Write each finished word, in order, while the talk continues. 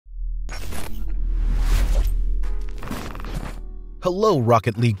Hello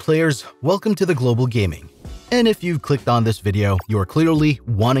Rocket League players, welcome to TheGlobalGaming. And if you've clicked on this video, you're clearly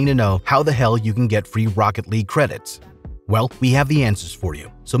wanting to know how the hell you can get free Rocket League credits. Well, we have the answers for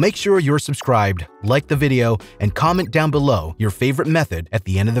you. So make sure you're subscribed, like the video, and comment down below your favorite method at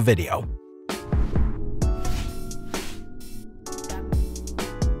the end of the video.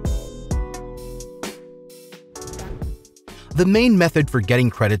 The main method for getting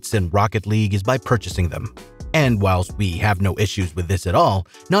credits in Rocket League is by purchasing them. And whilst we have no issues with this at all,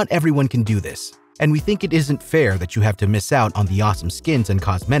 not everyone can do this. And we think it isn't fair that you have to miss out on the awesome skins and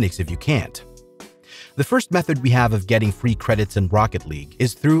cosmetics if you can't. The first method we have of getting free credits in Rocket League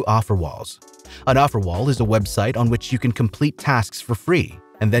is through offer walls. An offer wall is a website on which you can complete tasks for free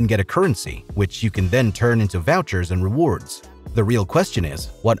and then get a currency, which you can then turn into vouchers and rewards. The real question is,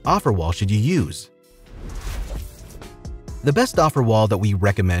 what offer wall should you use? The best offer wall that we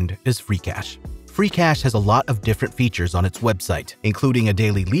recommend is FREECASH. FREECASH has a lot of different features on its website, including a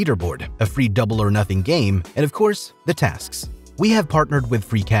daily leaderboard, a free double or nothing game, and of course, the tasks. We have partnered with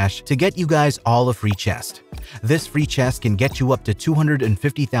FREECASH to get you guys all a free chest. This free chest can get you up to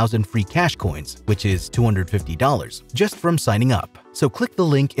 250,000 free cash coins, which is $250, just from signing up. So click the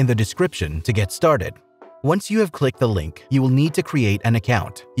link in the description to get started. Once you have clicked the link, you will need to create an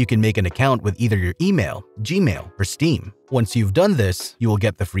account. You can make an account with either your email, Gmail, or Steam. Once you've done this, you will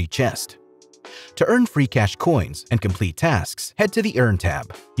get the free chest. To earn free cash coins and complete tasks, head to the Earn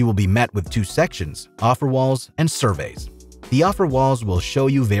tab. You will be met with two sections, Offer Walls and Surveys. The Offer Walls will show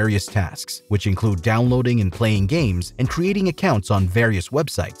you various tasks, which include downloading and playing games and creating accounts on various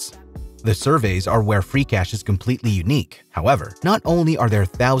websites. The surveys are where FREECASH is completely unique. However, not only are there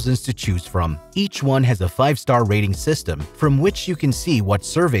thousands to choose from, each one has a 5-star rating system from which you can see what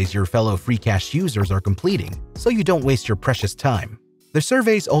surveys your fellow FREECASH users are completing, so you don't waste your precious time. The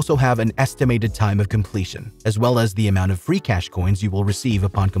surveys also have an estimated time of completion, as well as the amount of FREECASH coins you will receive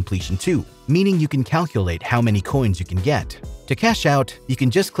upon completion too, meaning you can calculate how many coins you can get. To cash out, you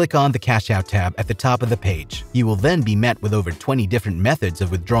can just click on the Cash Out tab at the top of the page. You will then be met with over 20 different methods of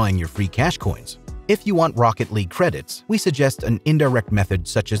withdrawing your free cash coins. If you want Rocket League credits, we suggest an indirect method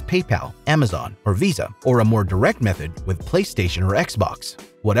such as PayPal, Amazon, or Visa, or a more direct method with PlayStation or Xbox.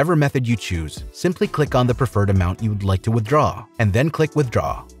 Whatever method you choose, simply click on the preferred amount you would like to withdraw, and then click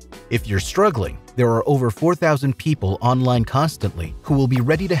Withdraw. If you're struggling, there are over 4,000 people online constantly who will be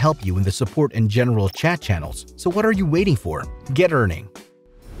ready to help you in the support and general chat channels, so what are you waiting for? Get earning!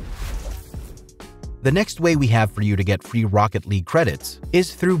 The next way we have for you to get free Rocket League credits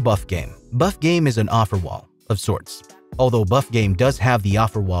is through Buff.Game. Buff.Game is an offer wall of sorts. Although Buff.Game does have the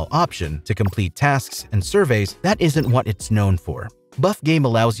offer wall option to complete tasks and surveys, that isn't what it's known for. Buff.Game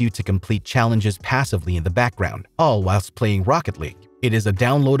allows you to complete challenges passively in the background, all whilst playing Rocket League. It is a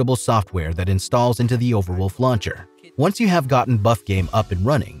downloadable software that installs into the Overwolf launcher. Once you have gotten Buff.Game up and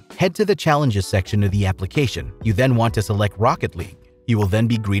running, head to the Challenges section of the application. You then want to select Rocket League. You will then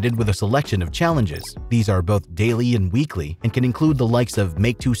be greeted with a selection of challenges. These are both daily and weekly and can include the likes of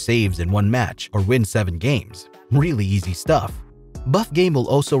make 2 saves in 1 match or win 7 games. Really easy stuff. Buff.Game will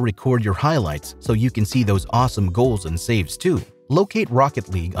also record your highlights so you can see those awesome goals and saves too. Locate Rocket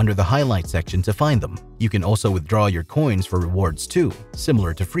League under the highlight section to find them. You can also withdraw your coins for rewards too,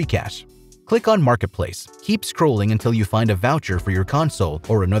 similar to FREECASH. Click on Marketplace. Keep scrolling until you find a voucher for your console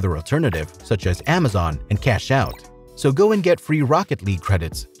or another alternative such as Amazon and cash out. So go and get free Rocket League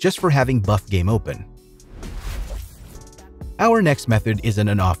credits just for having Buff.Game open. Our next method isn't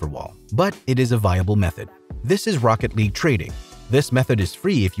an offer wall, but it is a viable method. This is Rocket League trading. This method is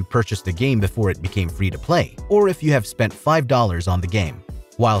free if you purchased the game before it became free to play, or if you have spent $5 on the game.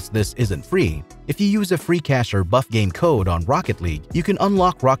 Whilst this isn't free, if you use a FREECASH or Buff.Game code on Rocket League, you can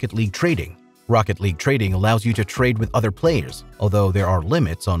unlock Rocket League trading. Rocket League trading allows you to trade with other players, although there are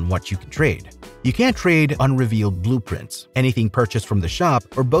limits on what you can trade. You can't trade unrevealed blueprints, anything purchased from the shop,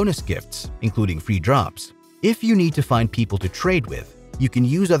 or bonus gifts, including free drops. If you need to find people to trade with, you can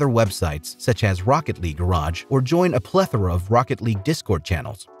use other websites such as Rocket League Garage or join a plethora of Rocket League Discord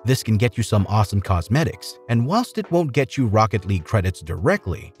channels. This can get you some awesome cosmetics, and whilst it won't get you Rocket League credits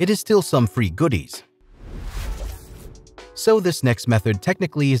directly, it is still some free goodies. So this next method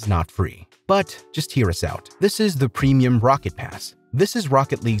technically is not free, but just hear us out. This is the Premium Rocket Pass. This is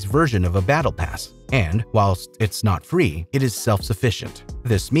Rocket League's version of a Battle Pass, and whilst it's not free, it is self-sufficient.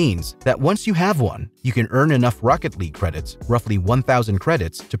 This means that once you have one, you can earn enough Rocket League credits, roughly 1,000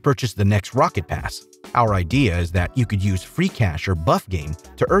 credits, to purchase the next Rocket Pass. Our idea is that you could use FREECASH or Buff.Game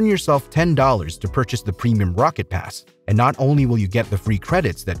to earn yourself $10 to purchase the Premium Rocket Pass. And not only will you get the free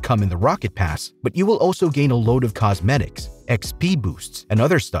credits that come in the Rocket Pass, but you will also gain a load of cosmetics, XP boosts, and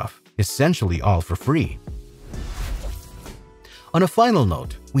other stuff, essentially all for free. On a final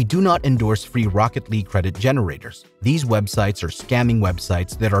note, we do not endorse free Rocket League credit generators. These websites are scamming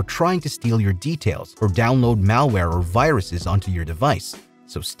websites that are trying to steal your details or download malware or viruses onto your device,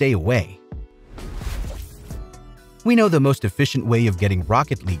 so stay away. We know the most efficient way of getting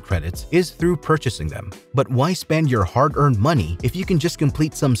Rocket League credits is through purchasing them, but why spend your hard-earned money if you can just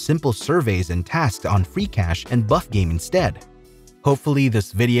complete some simple surveys and tasks on FREECASH and BUFFGAME instead? Hopefully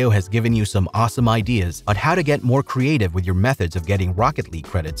this video has given you some awesome ideas on how to get more creative with your methods of getting Rocket League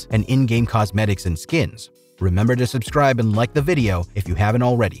credits and in-game cosmetics and skins. Remember to subscribe and like the video if you haven't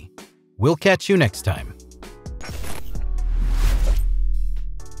already. We'll catch you next time.